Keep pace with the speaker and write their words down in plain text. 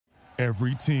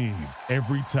Every team,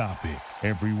 every topic,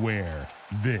 everywhere.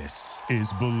 This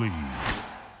is Believe.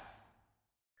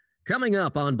 Coming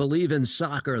up on Believe in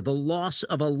Soccer, the loss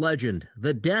of a legend,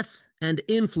 the death and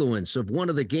influence of one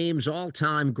of the game's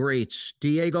all-time greats,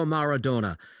 Diego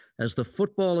Maradona. As the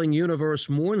footballing universe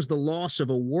mourns the loss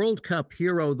of a World Cup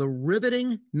hero, the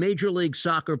riveting Major League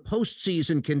Soccer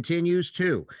postseason continues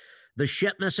too. The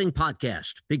Shep Messing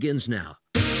Podcast begins now.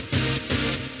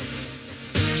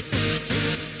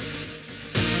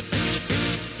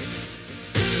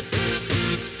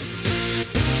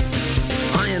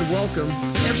 Welcome.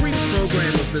 Every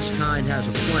program of this kind has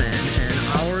a plan, and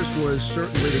ours was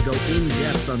certainly to go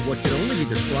in-depth on what could only be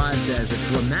described as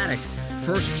a dramatic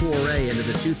first foray into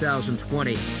the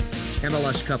 2020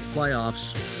 MLS Cup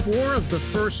playoffs. 4 of the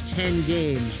first 10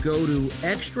 games go to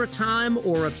extra time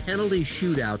or a penalty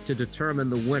shootout to determine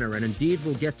the winner, and indeed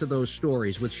we'll get to those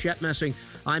stories. With Shep Messing,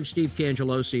 I'm Steve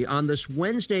Cangelosi. On this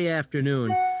Wednesday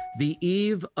afternoon, the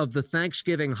eve of the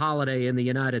Thanksgiving holiday in the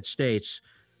United States,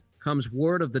 comes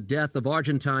word of the death of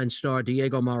Argentine star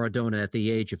Diego Maradona at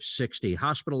the age of 60.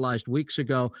 Hospitalized weeks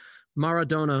ago,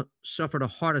 Maradona suffered a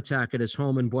heart attack at his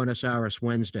home in Buenos Aires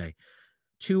Wednesday.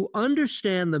 To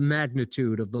understand the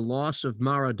magnitude of the loss of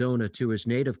Maradona to his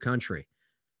native country,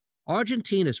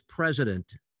 Argentina's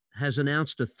president has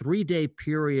announced a 3-day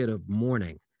period of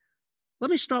mourning.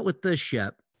 Let me start with this,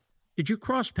 Shep. Did you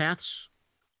cross paths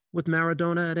with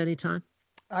Maradona at any time?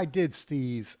 I did,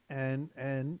 Steve,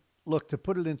 and look, to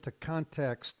put it into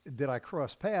context, did I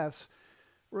cross paths?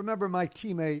 Remember, my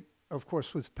teammate, of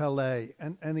course, was Pelé.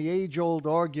 And the age-old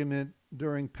argument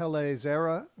during Pelé's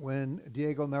era when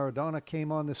Diego Maradona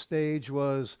came on the stage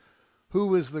was,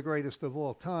 who is the greatest of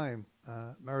all time,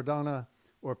 Maradona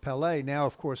or Pelé? Now,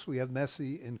 of course, we have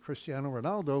Messi and Cristiano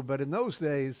Ronaldo. But in those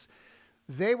days,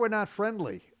 they were not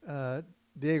friendly,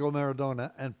 Diego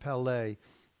Maradona and Pelé.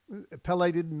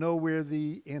 Pelé didn't know where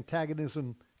the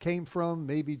antagonism came from,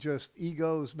 maybe just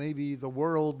egos, maybe the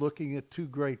world looking at two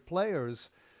great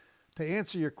players. To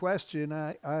answer your question,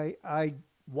 I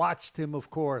watched him,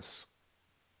 of course,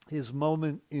 his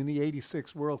moment in the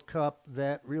 86 World Cup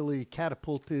that really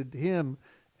catapulted him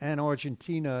and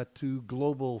Argentina to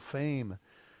global fame.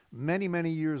 Many,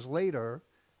 many years later,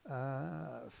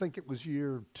 I think it was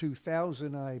year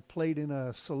 2000, I played in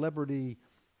a celebrity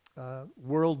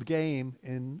world game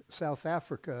in South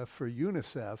Africa for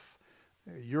UNICEF.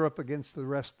 Europe against the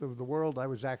rest of the world. I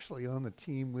was actually on the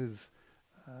team with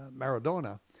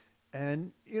Maradona.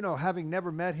 And, you know, having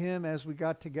never met him, as we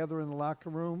got together in the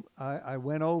locker room, I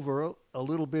went over a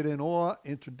little bit in awe,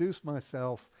 introduced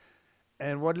myself,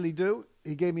 and what did he do?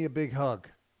 He gave me a big hug.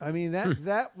 I mean,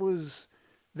 that was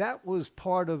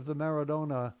part of the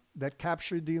Maradona that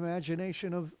captured the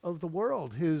imagination of the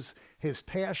world, his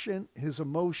passion, his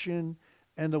emotion,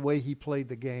 and the way he played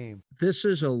the game. This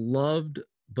is a loved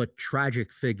but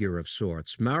tragic figure of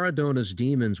sorts. Maradona's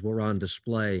demons were on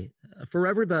display for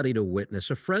everybody to witness.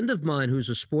 A friend of mine who's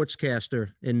a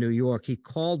sportscaster in New York, he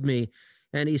called me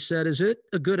and he said, is it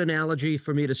a good analogy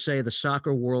for me to say the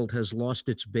soccer world has lost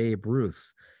its Babe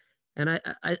Ruth? And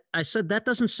I said, that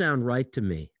doesn't sound right to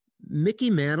me. Mickey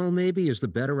Mantle maybe is the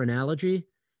better analogy.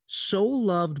 So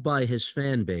loved by his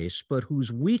fan base, but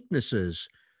whose weaknesses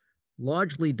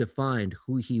largely defined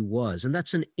who he was. And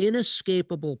that's an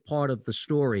inescapable part of the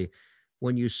story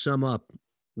when you sum up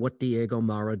what Diego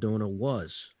Maradona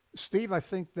was. Steve, I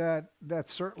think that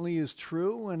certainly is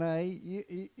true. And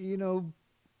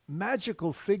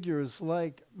magical figures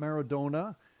like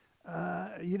Maradona,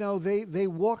 they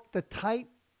walked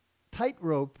the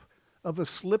tightrope of a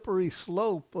slippery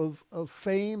slope of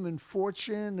fame and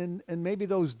fortune, and maybe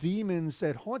those demons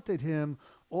that haunted him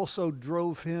also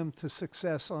drove him to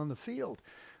success on the field.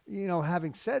 You know,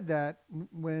 having said that,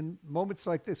 when moments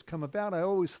like this come about, I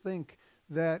always think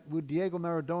that with Diego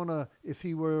Maradona, if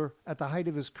he were at the height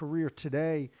of his career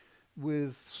today,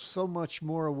 with so much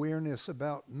more awareness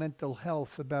about mental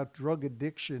health, about drug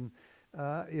addiction,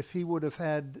 if he would have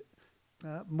had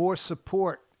more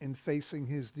support in facing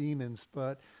his demons.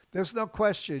 But there's no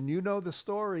question, you know the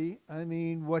story. I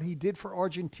mean, what he did for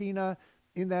Argentina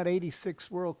in that 86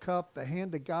 World Cup, the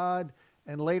hand of God,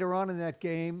 and later on in that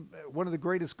game, one of the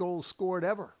greatest goals scored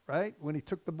ever, right? When he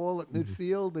took the ball at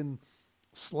midfield and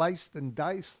sliced and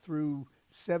diced through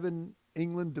 7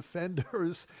 England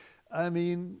defenders. I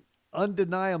mean,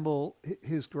 undeniable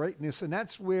his greatness. And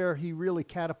that's where he really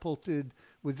catapulted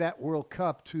with that World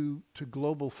Cup to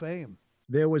global fame.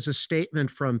 There was a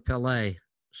statement from Pelé,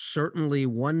 certainly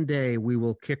one day we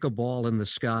will kick a ball in the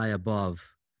sky above.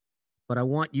 But I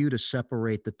want you to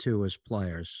separate the two as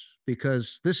players,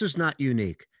 because this is not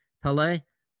unique. Pelé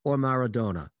or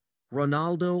Maradona,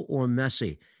 Ronaldo or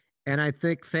Messi. And I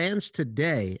think fans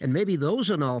today, and maybe those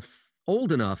enough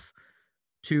old enough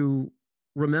to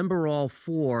remember all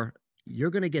four,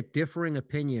 you're going to get differing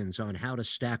opinions on how to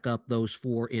stack up those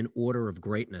four in order of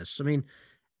greatness. I mean,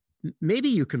 maybe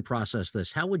you can process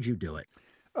this. How would you do it?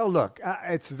 Oh, look,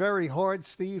 it's very hard,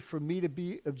 Steve, for me to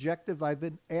be objective. I've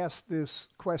been asked this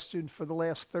question for the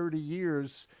last 30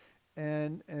 years,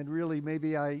 and really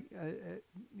maybe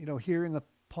hearing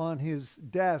upon his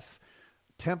death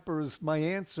tempers my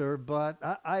answer, but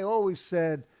I always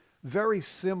said very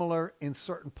similar in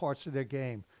certain parts of their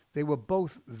game. They were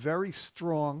both very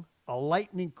strong, a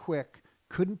lightning quick,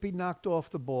 couldn't be knocked off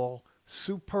the ball,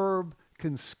 superb,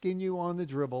 can skin you on the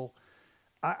dribble.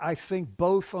 I think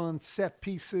both on set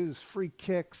pieces, free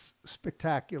kicks,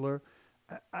 spectacular.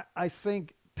 I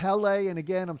think Pele, and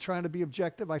again, I'm trying to be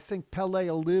objective, I think Pele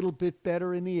a little bit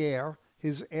better in the air,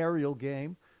 his aerial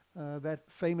game. That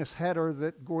famous header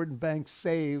that Gordon Banks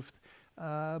saved.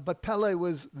 But Pele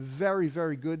was very,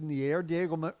 very good in the air.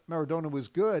 Diego Maradona was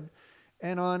good.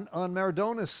 And on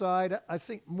Maradona's side, I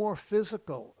think more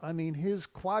physical. I mean, his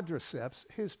quadriceps,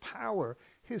 his power,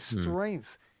 his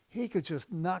strength, he could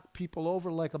just knock people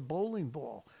over like a bowling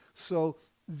ball. So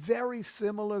very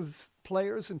similar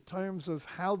players in terms of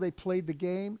how they played the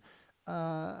game.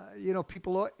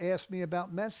 People ask me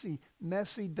about Messi.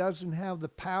 Messi doesn't have the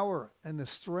power and the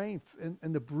strength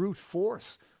and the brute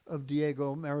force of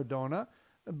Diego Maradona,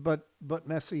 but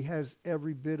Messi has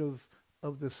every bit of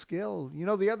the skill.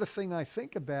 The other thing I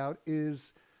think about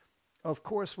is, of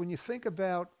course, when you think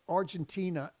about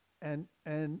Argentina and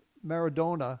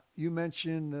Maradona, you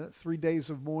mentioned 3 days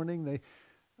of mourning.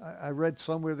 I read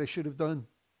somewhere they should have done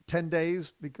 10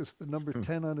 days because the number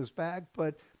 10 on his back,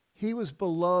 but he was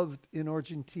beloved in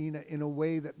Argentina in a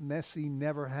way that Messi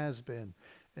never has been.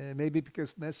 Maybe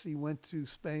because Messi went to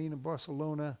Spain and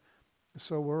Barcelona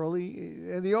so early.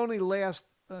 And the only last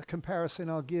comparison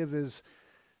I'll give is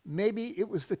maybe it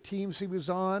was the teams he was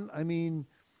on. I mean,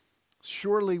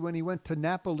 surely when he went to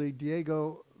Napoli,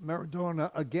 Diego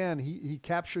Maradona, again, he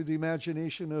captured the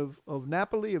imagination of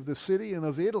Napoli, of the city, and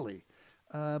of Italy.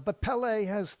 But Pele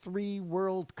has 3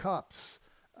 World Cups.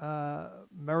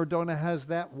 Maradona has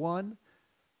that one.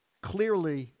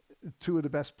 Clearly, 2 of the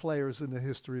best players in the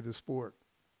history of the sport.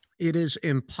 It is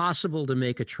impossible to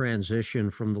make a transition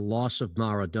from the loss of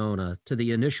Maradona to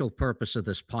the initial purpose of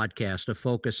this podcast, to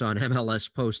focus on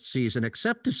MLS postseason,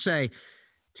 except to say,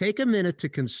 take a minute to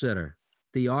consider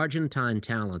the Argentine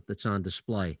talent that's on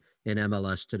display in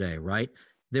MLS today, right?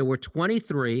 There were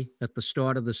 23 at the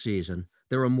start of the season.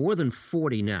 There are more than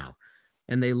 40 now,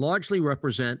 and they largely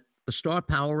represent the star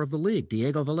power of the league.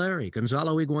 Diego Valeri,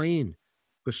 Gonzalo Higuain,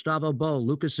 Gustavo Bo,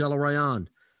 Lucas Zelarayan,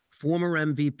 former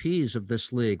MVPs of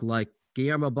this league like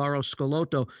Guillermo Barros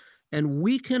Schelotto. And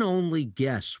we can only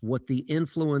guess what the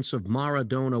influence of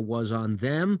Maradona was on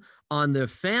them, on their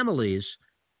families,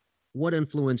 what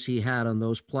influence he had on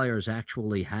those players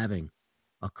actually having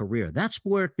a career. That's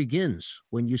where it begins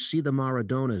when you see the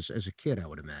Maradonas as a kid, I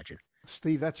would imagine.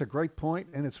 Steve, that's a great point,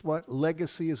 and it's what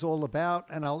legacy is all about.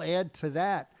 And I'll add to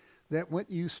that when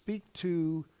you speak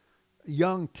to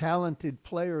young, talented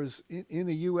players in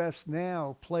the U.S.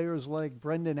 now, players like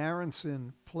Brendan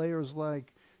Aronson, players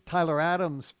like Tyler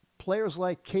Adams, players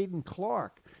like Caden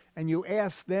Clark, and you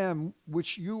ask them,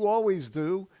 which you always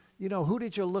do, who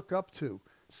did you look up to?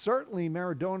 Certainly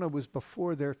Maradona was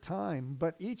before their time,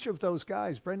 but each of those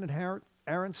guys, Brendan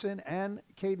Aronson and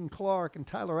Caden Clark and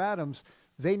Tyler Adams,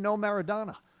 they know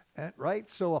Maradona, right?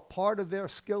 So a part of their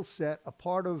skill set, a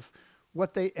part of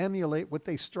what they emulate, what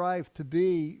they strive to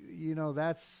be,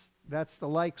 that's the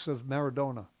likes of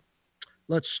Maradona.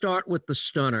 Let's start with the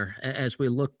stunner as we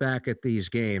look back at these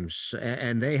games,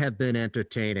 and they have been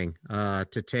entertaining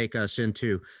to take us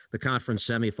into the conference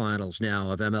semifinals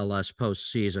now of MLS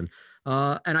postseason.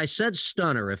 And I said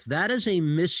stunner. If that is a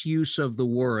misuse of the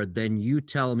word, then you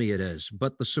tell me it is.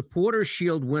 But the Supporters'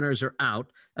 Shield winners are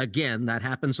out. Again, that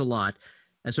happens a lot.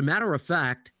 As a matter of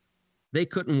fact, they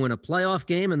couldn't win a playoff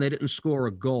game, and they didn't score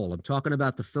a goal. I'm talking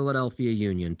about the Philadelphia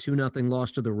Union, 2-0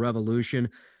 loss to the Revolution.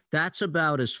 That's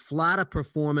about as flat a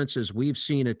performance as we've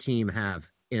seen a team have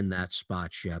in that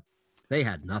spot, Shep. They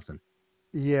had nothing.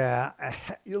 Yeah,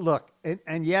 look,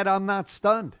 and yet I'm not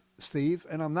stunned, Steve,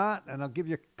 and I'm not, and I'll give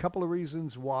you a couple of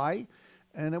reasons why,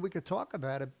 and then we could talk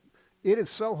about it. It is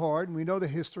so hard, and we know the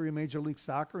history of Major League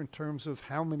Soccer in terms of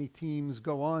how many teams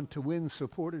go on to win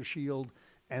Supporters' Shield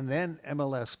and then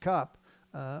MLS Cup.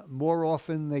 More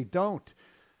often they don't.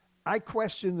 I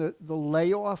question the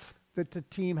layoff that the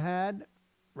team had,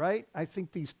 right? I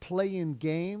think these play-in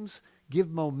games give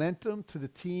momentum to the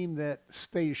team that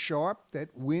stays sharp, that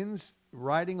wins,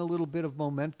 riding a little bit of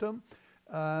momentum.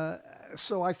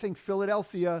 So I think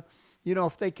Philadelphia,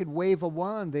 if they could wave a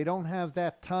wand, they don't have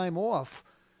that time off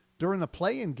during the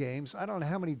play-in games. I don't know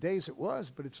how many days it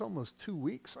was, but it's almost 2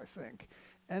 weeks, I think.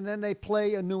 And then they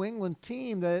play a New England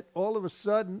team that all of a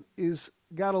sudden is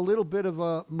got a little bit of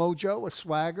a mojo, a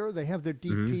swagger. They have their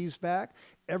DPs back.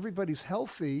 Everybody's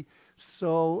healthy.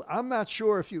 So I'm not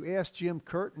sure if you asked Jim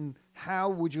Curtin, how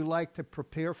would you like to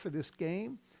prepare for this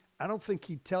game? I don't think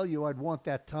he'd tell you I'd want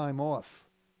that time off.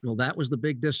 Well, that was the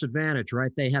big disadvantage,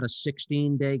 right? They had a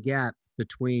 16-day gap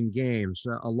between games,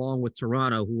 along with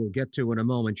Toronto, who we'll get to in a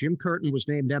moment. Jim Curtin was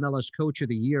named MLS Coach of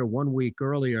the Year 1 week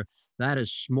earlier. That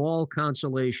is small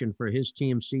consolation for his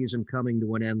team season coming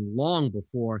to an end long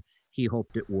before he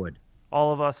hoped it would.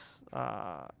 All of us,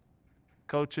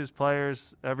 coaches,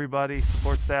 players, everybody,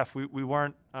 support staff, we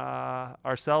weren't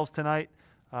ourselves tonight.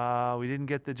 We didn't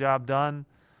get the job done.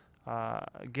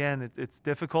 Again, it's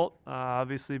difficult,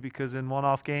 obviously, because in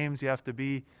one-off games you have to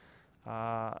be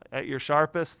at your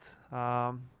sharpest,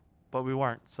 but we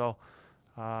weren't. So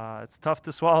it's tough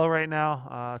to swallow right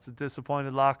now. It's a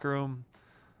disappointed locker room.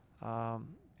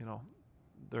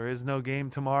 There is no game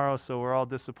tomorrow, so we're all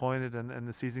disappointed, and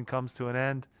the season comes to an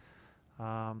end.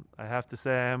 I have to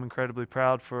say I am incredibly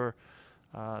proud for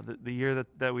the year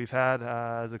that we've had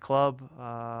as a club,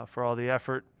 for all the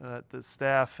effort that the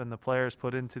staff and the players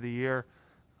put into the year.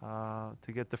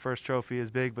 To get the first trophy is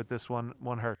big, but this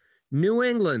one hurt. New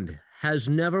England has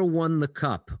never won the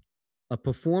Cup. A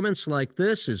performance like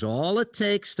this is all it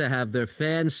takes to have their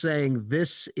fans saying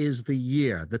this is the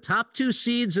year. The top 2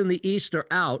 seeds in the East are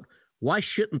out. Why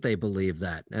shouldn't they believe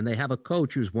that? And they have a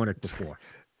coach who's won it before.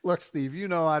 Look, Steve,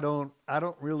 I don't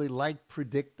really like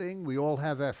predicting. We all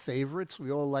have our favorites. We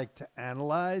all like to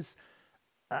analyze.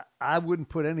 I wouldn't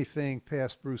put anything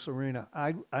past Bruce Arena.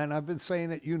 And I've been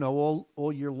saying it,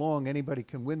 all year long, anybody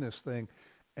can win this thing.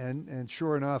 And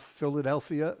sure enough,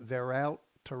 Philadelphia, they're out.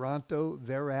 Toronto,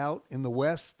 they're out. In the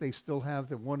West, they still have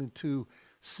the 1 and 2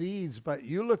 seeds. But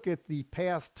you look at the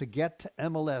path to get to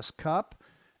MLS Cup,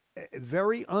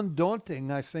 very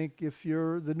undaunting, I think, if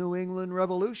you're the New England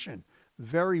Revolution.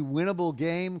 Very winnable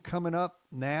game coming up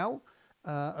now,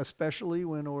 especially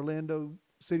when Orlando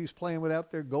City's playing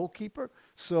without their goalkeeper.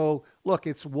 So, look,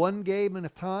 it's one game at a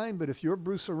time, but if you're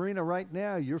Bruce Arena right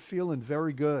now, you're feeling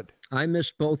very good. I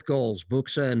missed both goals,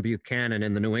 Buxa and Buchanan,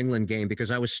 in the New England game because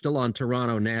I was still on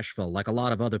Toronto-Nashville, like a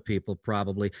lot of other people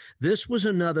probably. This was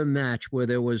another match where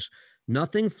there was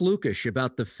nothing flukish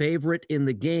about the favorite in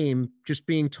the game just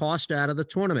being tossed out of the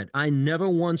tournament. I never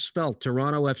once felt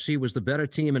Toronto FC was the better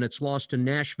team in its loss to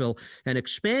Nashville, an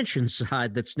expansion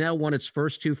side that's now won its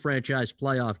first 2 franchise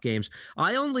playoff games.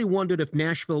 I only wondered if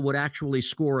Nashville would actually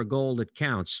score a goal that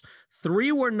counts.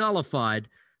 3 were nullified,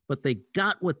 but they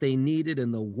got what they needed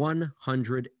in the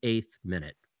 108th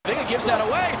minute. Vega gives that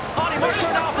away. Ani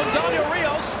Mokhtar now from Daniel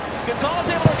Rios. Gonzalez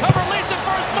able to recover, leads it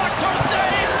first. Mokhtar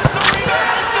save. The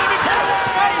rebound. It's going to be put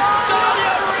away.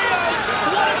 Daniel Rios,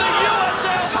 one of the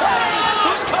USL players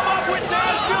who's come up with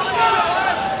Nashville and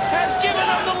MLS, has given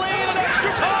them the lead in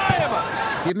extra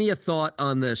time. Give me a thought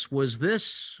on this. Was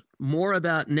this more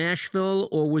about Nashville,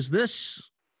 or was this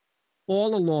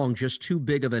all along just too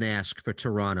big of an ask for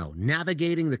Toronto?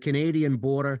 Navigating the Canadian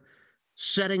border,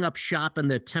 setting up shop in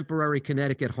their temporary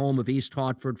Connecticut home of East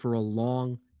Hartford for a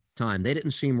long time. They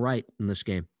didn't seem right in this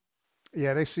game.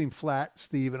 Yeah, they seem flat,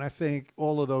 Steve, and I think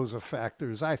all of those are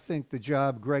factors. I think the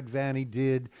job Greg Vanney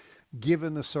did,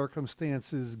 given the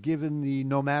circumstances, given the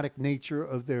nomadic nature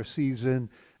of their season,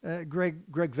 Greg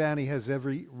Vanney has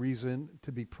every reason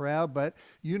to be proud. But,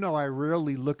 I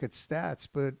rarely look at stats,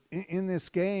 but in this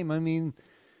game, I mean,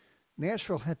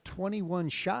 Nashville had 21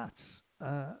 shots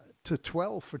to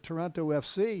 12 for Toronto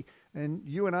FC. And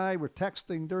you and I were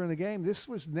texting during the game. This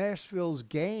was Nashville's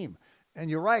game. And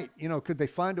you're right. Could they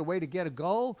find a way to get a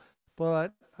goal?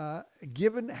 But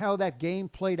given how that game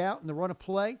played out in the run of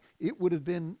play, it would have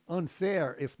been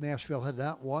unfair if Nashville had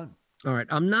not won. All right.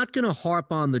 I'm not going to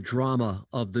harp on the drama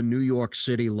of the New York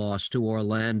City loss to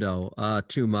Orlando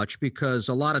too much, because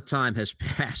a lot of time has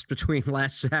passed between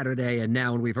last Saturday and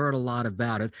now, and we've heard a lot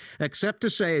about it, except to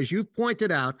say, as you've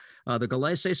pointed out, the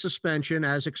Gallese suspension,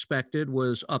 as expected,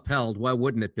 was upheld. Why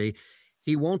wouldn't it be?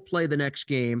 He won't play the next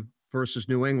game versus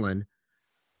New England.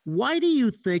 Why do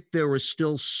you think there was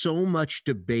still so much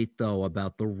debate, though,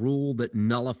 about the rule that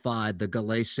nullified the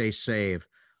Gallese save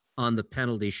on the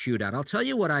penalty shootout? I'll tell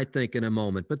you what I think in a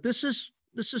moment, but this is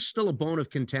still a bone of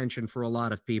contention for a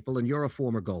lot of people, and you're a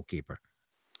former goalkeeper.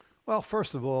 Well,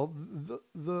 first of all,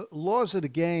 the laws of the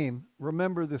game,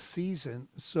 remember the season,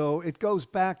 so it goes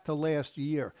back to last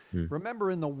year.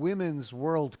 Remember in the Women's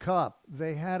World Cup,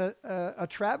 they had a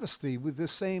travesty with the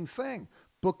same thing.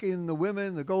 booking the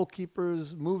women, the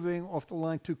goalkeepers moving off the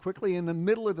line too quickly. In the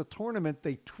middle of the tournament,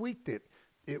 they tweaked it.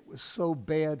 It was so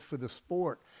bad for the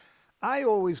sport. I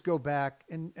always go back,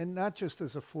 and not just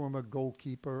as a former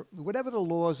goalkeeper, whatever the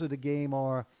laws of the game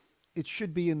are, it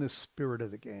should be in the spirit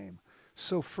of the game.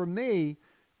 So for me,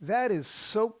 that is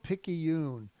so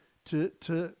picayune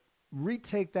to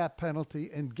retake that penalty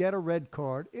and get a red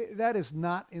card. That is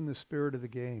not in the spirit of the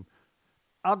game.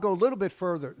 I'll go a little bit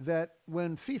further, that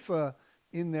when FIFA,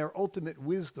 in their ultimate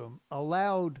wisdom,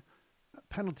 allowed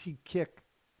penalty kick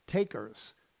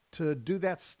takers to do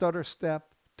that stutter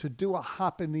step, to do a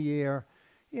hop in the air,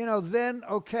 then,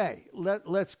 okay,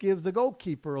 let's give the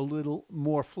goalkeeper a little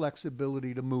more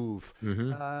flexibility to move.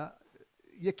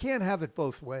 You can't have it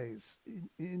both ways.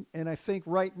 And I think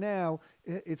right now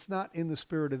it's not in the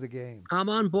spirit of the game. I'm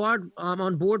on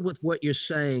board with what you're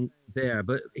saying there,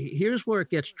 but here's where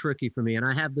it gets tricky for me. And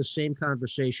I have the same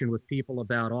conversation with people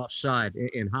about offside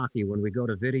in hockey when we go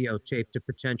to videotape to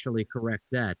potentially correct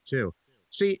that too.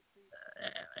 See,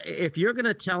 if you're going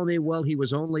to tell me, well, he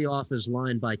was only off his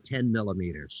line by 10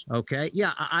 millimeters, okay?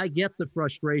 Yeah, I get the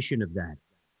frustration of that.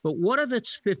 But what if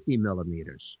it's 50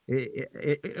 millimeters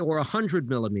or 100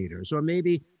 millimeters or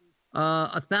maybe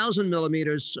 1,000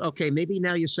 millimeters? Okay, maybe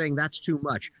now you're saying that's too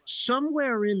much.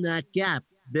 Somewhere in that gap,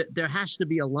 there has to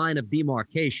be a line of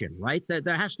demarcation, right?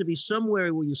 There has to be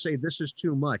somewhere where you say this is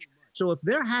too much. So if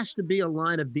there has to be a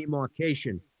line of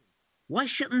demarcation, why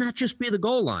shouldn't that just be the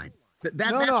goal line?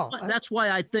 That's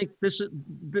why I think this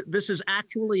is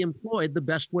actually employed the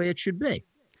best way it should be.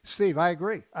 Steve, I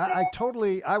agree.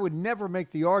 I would never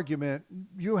make the argument,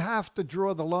 you have to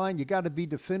draw the line. You got to be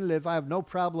definitive. I have no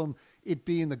problem it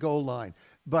being the goal line.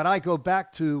 But I go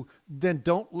back to, then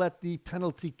don't let the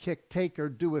penalty kick taker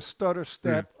do a stutter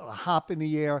step, a hop in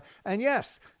the air. And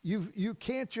yes, you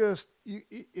can't just,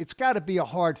 it's got to be a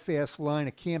hard, fast line.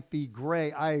 It can't be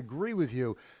gray. I agree with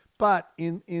you. But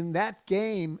in that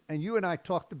game, and you and I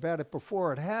talked about it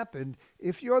before it happened,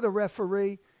 if you're the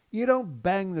referee, you don't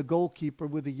bang the goalkeeper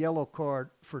with a yellow card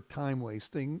for time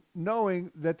wasting, knowing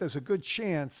that there's a good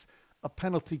chance a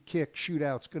penalty kick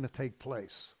shootout's going to take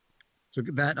place. So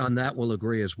on that we'll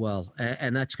agree as well.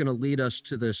 And that's going to lead us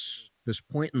to this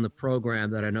point in the program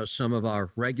that I know some of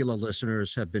our regular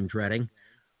listeners have been dreading.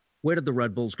 Where did the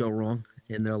Red Bulls go wrong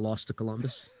in their loss to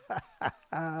Columbus?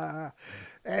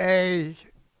 Hey,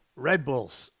 Red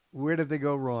Bulls, where did they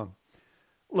go wrong?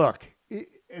 Look,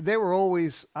 they were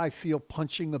always, I feel,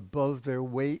 punching above their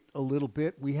weight a little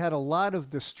bit. We had a lot of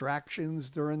distractions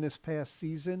during this past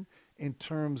season in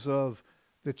terms of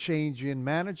the change in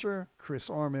manager, Chris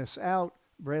Armas out,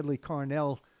 Bradley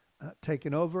Carnell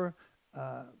taking over,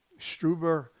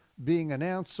 Struber being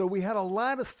announced. So we had a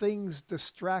lot of things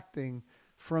distracting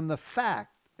from the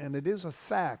fact, and it is a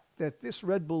fact, that this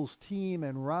Red Bulls team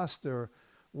and roster,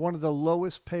 one of the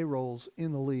lowest payrolls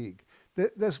in the league.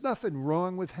 There's nothing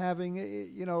wrong with having,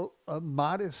 a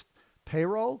modest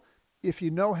payroll if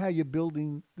you know how you're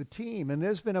building the team. And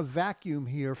there's been a vacuum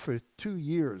here for 2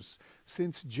 years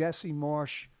since Jesse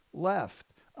Marsch left.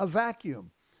 A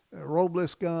vacuum.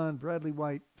 Robles gone, Bradley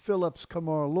White, Phillips,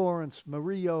 Kamar Lawrence,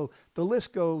 Murillo. The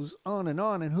list goes on.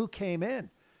 And who came in?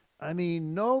 I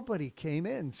mean, nobody came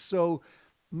in. So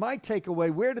my takeaway,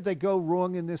 where did they go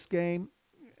wrong in this game?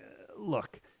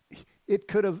 Look, it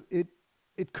could have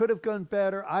gone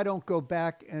better. I don't go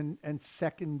back and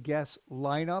second guess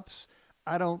lineups.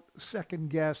 I don't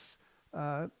second guess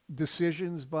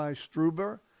decisions by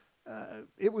Struber.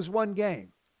 It was one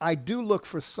game. I do look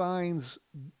for signs.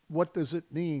 What does it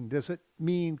mean? Does it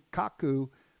mean Kaku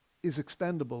is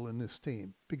expendable in this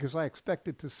team? Because I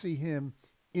expected to see him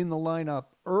in the lineup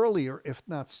earlier, if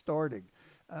not starting.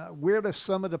 Where do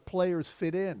some of the players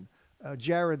fit in?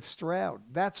 Jared Stroud.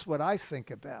 That's what I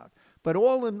think about. But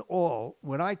all in all,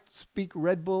 when I speak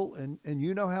Red Bull, and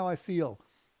you know how I feel,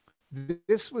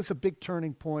 this was a big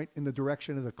turning point in the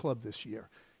direction of the club this year.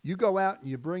 You go out and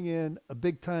you bring in a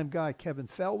big-time guy, Kevin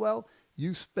Thelwell.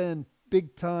 You spend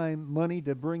big-time money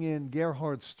to bring in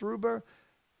Gerhard Struber.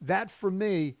 That, for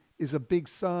me, is a big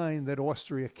sign that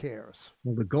Austria cares.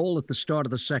 Well, the goal at the start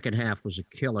of the second half was a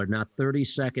killer. Not 30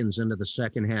 seconds into the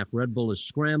second half, Red Bull is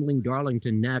scrambling.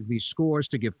 Darlington Nagbe scores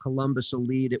to give Columbus a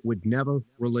lead it would never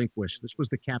relinquish. This was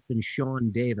the captain,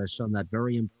 Sean Davis, on that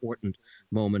very important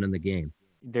moment in the game.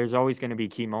 There's always going to be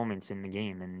key moments in the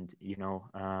game. And,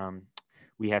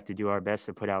 we have to do our best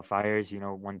to put out fires.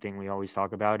 One thing we always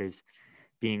talk about is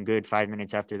being good 5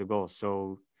 minutes after the goal.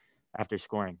 So after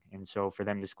scoring. And so for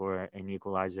them to score an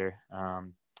equalizer,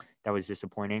 that was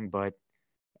disappointing. But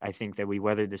I think that we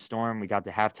weathered the storm. We got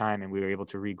to halftime and we were able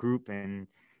to regroup and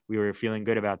we were feeling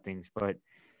good about things. But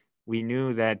we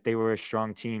knew that they were a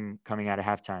strong team coming out of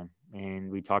halftime,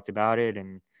 and we talked about it.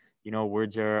 And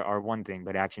words are one thing,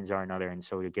 but actions are another. And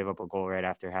so to give up a goal right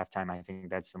after halftime, I think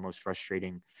that's the most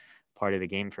frustrating part of the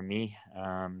game for me.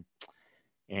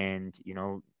 And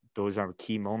those are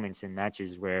key moments in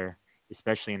matches where,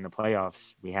 especially in the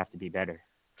playoffs, we have to be better.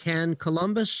 Can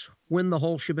Columbus win the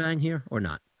whole shebang here or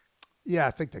not? Yeah,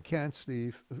 I think they can,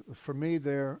 Steve. For me,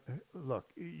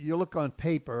 you look on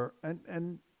paper,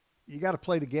 and you got to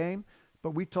play the game.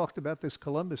 But we talked about this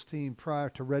Columbus team prior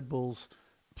to Red Bulls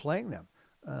playing them.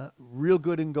 Real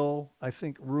good in goal. I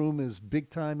think Room is big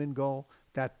time in goal.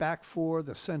 That back four,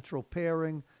 the central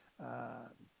pairing,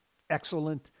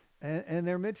 excellent. And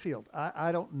their midfield.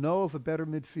 I don't know of a better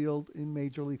midfield in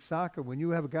Major League Soccer. When you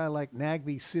have a guy like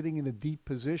Nagbe sitting in a deep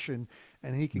position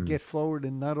and he can get forward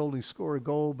and not only score a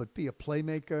goal but be a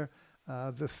playmaker,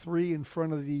 the three in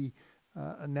front of the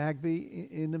Nagbe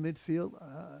in the midfield.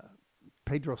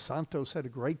 Pedro Santos had a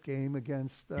great game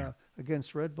against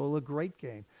Red Bull, a great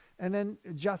game. And then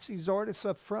Gyasi Zardes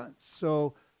up front.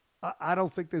 So I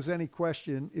don't think there's any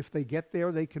question. If they get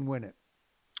there, they can win it.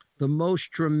 The most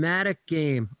dramatic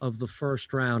game of the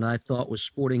first round, I thought, was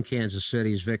Sporting Kansas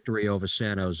City's victory over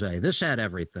San Jose. This had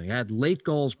everything. It had late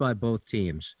goals by both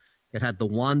teams. It had the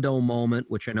Wando moment,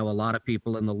 which I know a lot of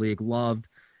people in the league loved.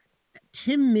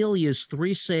 Tim Millia's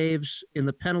 3 saves in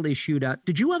the penalty shootout.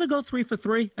 Did you ever go 3 for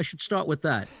 3? I should start with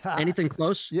that. Anything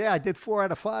close? Yeah, I did 4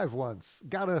 out of 5 once.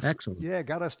 Got us. Excellent. Yeah,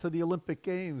 got us to the Olympic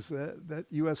Games, that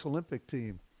U.S. Olympic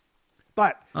team.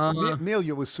 But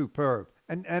Milia was superb.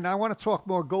 And I want to talk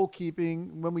more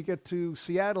goalkeeping when we get to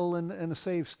Seattle and the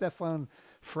save Stefan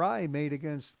Frei made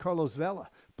against Carlos Vela.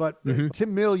 But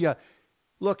Tim Milia,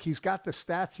 look, he's got the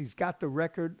stats. He's got the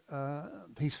record.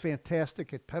 He's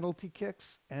fantastic at penalty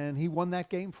kicks, and he won that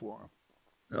game for him.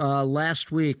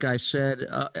 Last week, I said,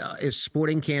 is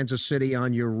Sporting Kansas City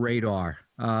on your radar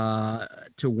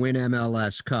to win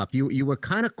MLS Cup? You were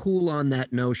kind of cool on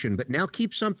that notion, but now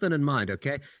keep something in mind,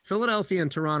 okay? Philadelphia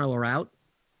and Toronto are out.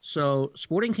 So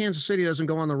Sporting Kansas City doesn't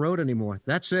go on the road anymore.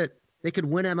 That's it. They could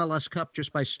win MLS Cup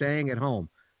just by staying at home.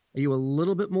 Are you a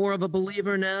little bit more of a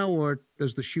believer now, or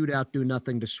does the shootout do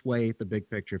nothing to sway the big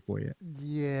picture for you?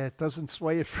 Yeah, it doesn't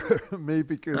sway it for me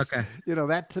because,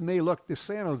 that to me, look, the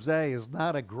San Jose is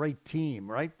not a great team,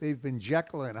 right? They've been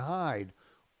Jekyll and Hyde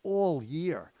all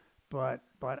year. But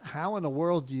how in the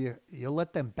world do you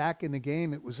let them back in the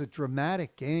game? It was a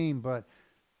dramatic game, but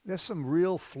there's some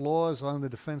real flaws on the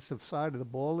defensive side of the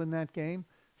ball in that game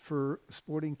for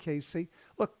Sporting KC.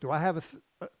 Look, do I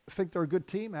think they're a good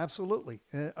team? Absolutely.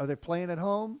 Are they playing at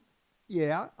home?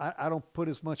 Yeah, I don't put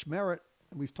as much merit.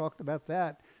 We've talked about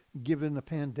that, given the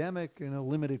pandemic and a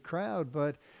limited crowd.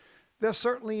 But they're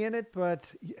certainly in it. But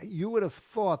you would have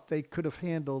thought they could have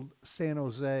handled San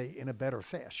Jose in a better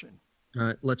fashion. All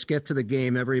right, let's get to the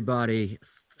game everybody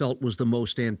felt was the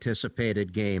most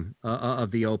anticipated game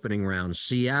of the opening round.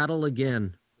 Seattle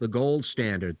again, the gold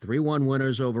standard, 3-1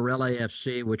 winners over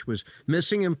LAFC, which was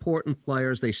missing important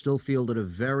players. They still fielded a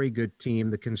very good team.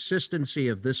 The consistency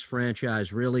of this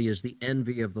franchise really is the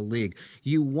envy of the league.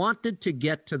 You wanted to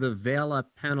get to the Vela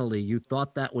penalty. You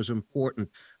thought that was important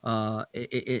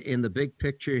in the big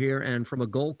picture here. And from a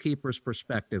goalkeeper's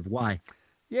perspective, why?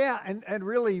 Yeah, and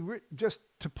really just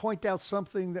to point out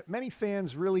something that many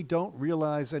fans really don't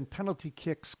realize, and penalty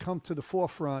kicks come to the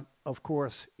forefront, of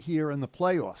course, here in the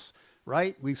playoffs,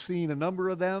 right? We've seen a number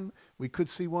of them. We could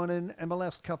see one in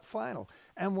MLS Cup final.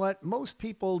 And what most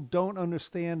people don't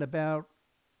understand about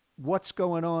what's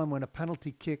going on when a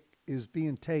penalty kick is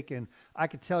being taken, I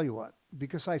can tell you what,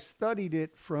 because I studied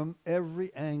it from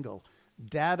every angle: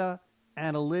 data,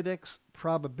 analytics,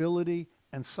 probability,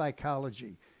 and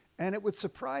psychology. And it would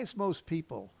surprise most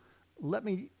people. Let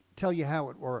me tell you how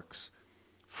it works.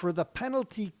 For the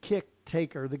penalty kick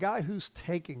taker, the guy who's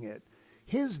taking it,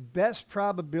 his best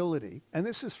probability, and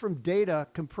this is from data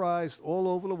comprised all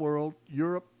over the world,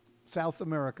 Europe, South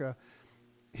America,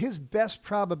 his best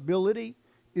probability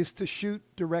is to shoot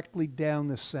directly down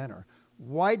the center.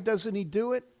 Why doesn't he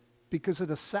do it? Because of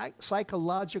the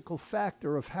psychological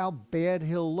factor of how bad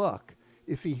he'll look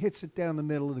if he hits it down the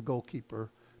middle and the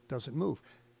goalkeeper doesn't move.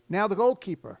 Now the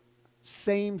goalkeeper,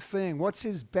 same thing. What's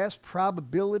his best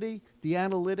probability? The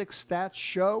analytics stats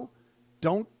show,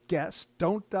 don't guess,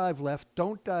 don't dive left,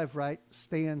 don't dive right,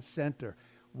 stay in center.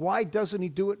 Why doesn't he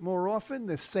do it more often?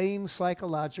 The same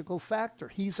psychological factor.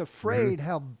 He's afraid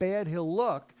how bad he'll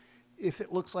look if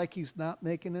it looks like he's not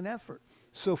making an effort.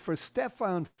 So for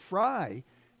Stefan Frei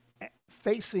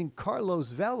facing Carlos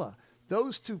Vela,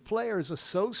 those two players are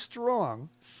so strong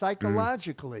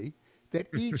psychologically that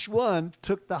each one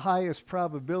took the highest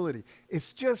probability.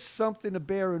 It's just something to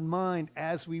bear in mind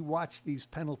as we watch these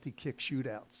penalty kick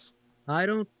shootouts. I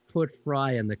don't put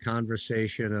Fry in the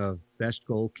conversation of best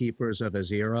goalkeepers of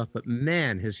his era, but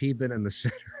man, has he been in the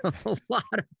center of a lot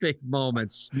of big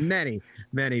moments. Many,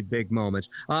 many big moments.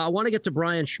 I want to get to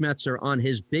Brian Schmetzer on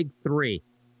his big three: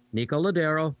 Nico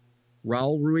Lodeiro,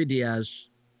 Raul Ruidiaz,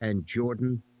 and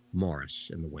Jordan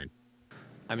Morris in the win.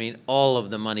 I mean, all of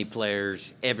the money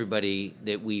players, everybody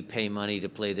that we pay money to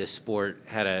play this sport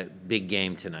had a big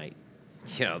game tonight.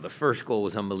 You know, the first goal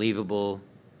was unbelievable.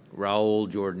 Raul,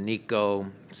 Jordan,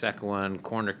 Nico. Second one,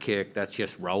 corner kick. That's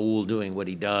just Raul doing what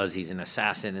he does. He's an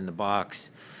assassin in the box.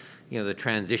 You know, the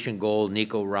transition goal,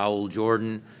 Nico, Raul,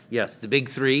 Jordan. Yes, the big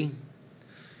three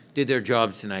did their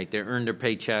jobs tonight. They earned their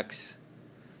paychecks.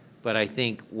 But I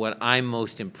think what I'm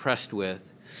most impressed with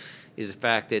is the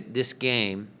fact that this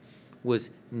game was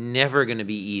never going to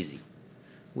be easy.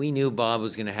 We knew Bob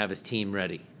was going to have his team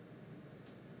ready.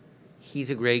 He's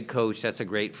a great coach. That's a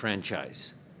great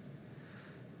franchise.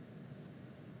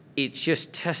 It's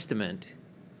just testament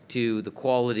to the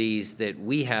qualities that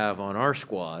we have on our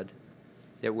squad,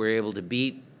 that we're able to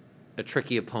beat a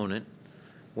tricky opponent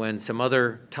when some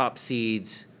other top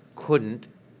seeds couldn't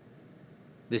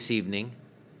this evening.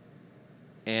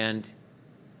 And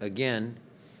again,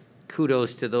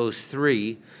 kudos to those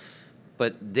three,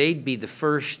 but they'd be the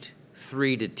first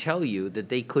three to tell you that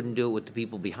they couldn't do it with the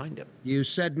people behind them. You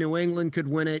said New England could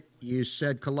win it. You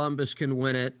said Columbus can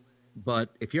win it. But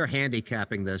if you're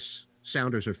handicapping this,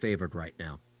 Sounders are favored right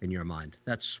now in your mind.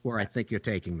 That's where I think you're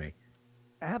taking me.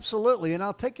 Absolutely. And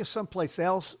I'll take you someplace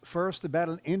else first about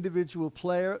an individual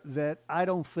player that I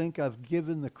don't think I've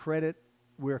given the credit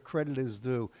where credit is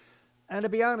due. And to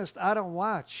be honest, I don't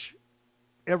watch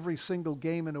every single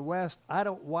game in the West. I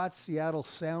don't watch Seattle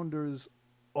Sounders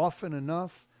often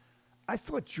enough. I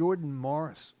thought Jordan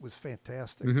Morris was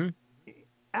fantastic.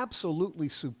 Absolutely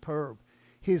superb.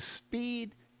 His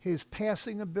speed, his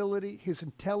passing ability, his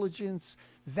intelligence,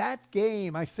 that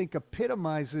game, I think,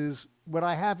 epitomizes what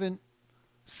I haven't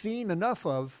seen enough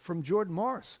of from Jordan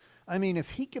Morris. I mean, if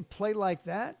he can play like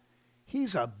that,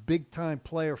 he's a big-time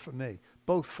player for me,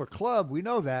 both for club, we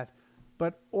know that,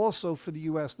 but also for the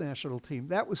U.S. national team.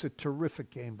 That was a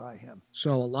terrific game by him.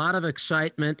 So a lot of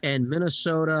excitement, and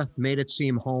Minnesota made it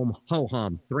seem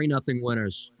ho-hum. 3-0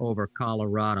 winners over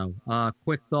Colorado.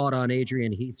 Quick thought on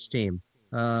Adrian Heath's team.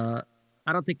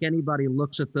 I don't think anybody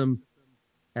looks at them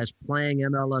as playing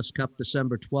MLS Cup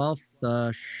December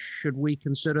 12th. Should we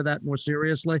consider that more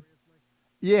seriously?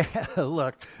 Yeah,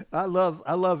 look, I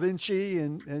love Inchy,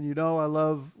 and you know, I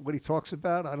love what he talks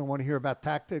about. I don't want to hear about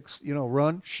tactics, you know,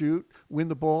 run, shoot, win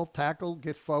the ball, tackle,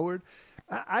 get forward.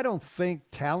 I don't think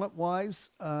talent-wise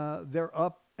they're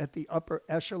up at the upper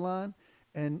echelon,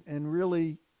 and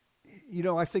really, you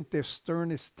know, I think their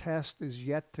sternest test is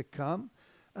yet to come.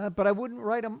 But I wouldn't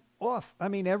write them off. I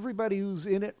mean, everybody who's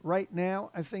in it right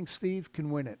now, I think Steve can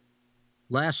win it.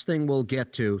 Last thing we'll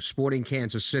get to, Sporting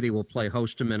Kansas City will play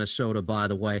host to Minnesota, by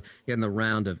the way, in the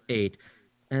round of 8.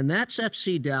 And that's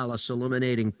FC Dallas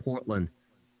eliminating Portland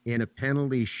in a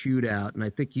penalty shootout. And I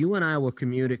think you and I were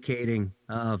communicating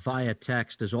via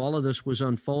text as all of this was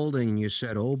unfolding. And you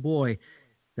said, oh, boy,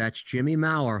 that's Jimmy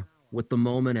Maurer with the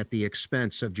moment at the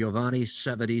expense of Giovanni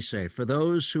Savadise. For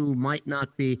those who might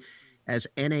not be as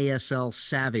NASL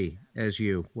savvy as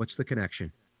you, what's the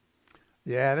connection?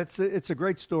 Yeah, it's a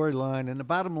great storyline. And the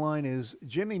bottom line is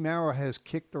Jimmy Maurer has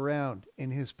kicked around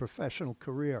in his professional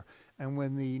career. And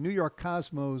when the New York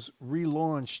Cosmos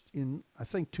relaunched in, I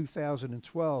think,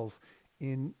 2012,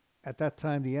 at that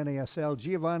time, the NASL,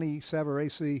 Giovanni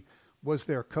Savarese was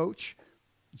their coach.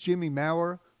 Jimmy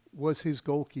Maurer was his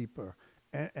goalkeeper.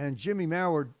 And Jimmy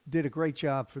Maurer did a great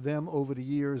job for them over the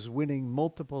years, winning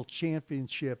multiple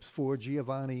championships for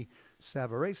Giovanni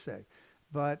Savarese.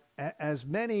 But as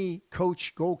many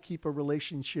coach-goalkeeper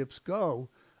relationships go,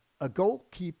 a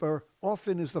goalkeeper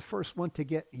often is the first one to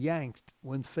get yanked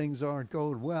when things aren't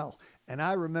going well. And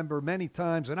I remember many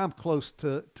times, and I'm close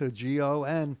to Gio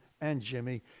and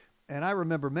Jimmy, and I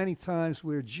remember many times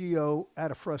where Gio,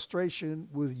 out of frustration,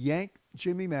 would yank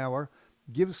Jimmy Maurer,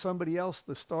 give somebody else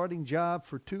the starting job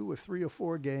for 2 or 3 or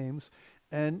 4 games,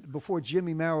 and before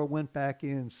Jimmy Maurer went back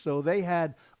in. So they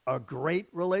had a great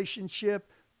relationship,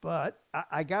 but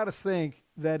I got to think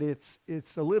that it's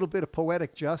a little bit of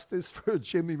poetic justice for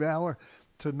Jimmy Maurer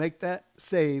to make that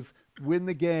save, win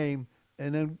the game,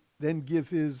 and then give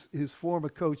his former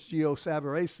coach, Gio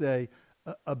Savarese,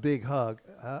 a big hug.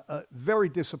 Very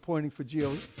disappointing for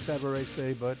Gio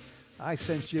Savarese, but I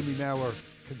sent Jimmy Maurer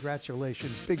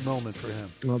congratulations. Big moment for him.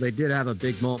 Well, they did have a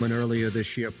big moment earlier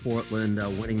this year, Portland,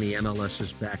 winning the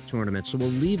MLS's back tournament. So we'll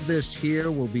leave this here.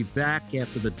 We'll be back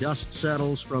after the dust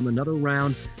settles from another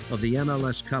round of the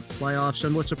MLS Cup playoffs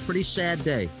and what's a pretty sad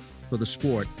day for the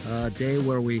sport. A day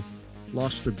where we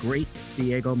lost the great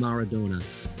Diego Maradona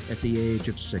at the age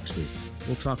of 60.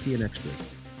 We'll talk to you next week.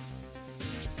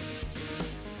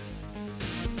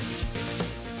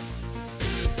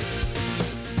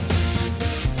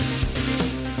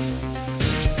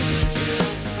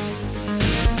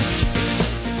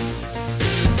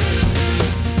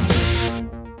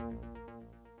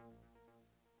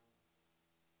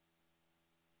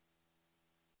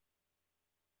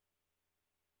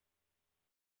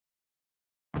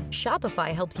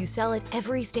 Shopify helps you sell at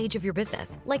every stage of your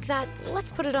business. Like that,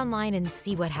 let's put it online and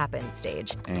see what happens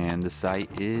stage. And the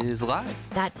site is live.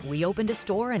 That we opened a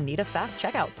store and need a fast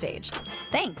checkout stage.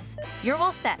 Thanks. You're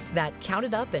all set. That count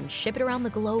it up and ship it around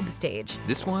the globe stage.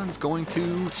 This one's going to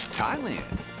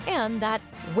Thailand. And that,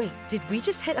 wait, did we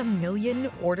just hit 1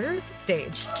 million orders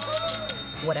stage?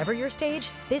 Whatever your stage,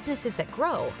 businesses that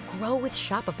grow with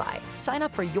Shopify. Sign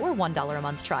up for your $1 a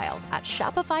month trial at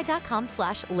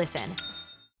shopify.com/listen.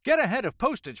 Get ahead of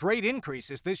postage rate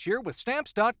increases this year with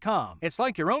Stamps.com. It's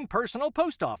like your own personal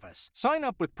post office. Sign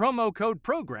up with promo code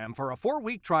PROGRAM for a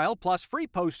 4-week trial plus free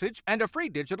postage and a free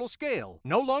digital scale.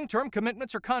 No long-term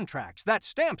commitments or contracts. That's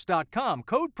Stamps.com,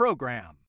 code PROGRAM.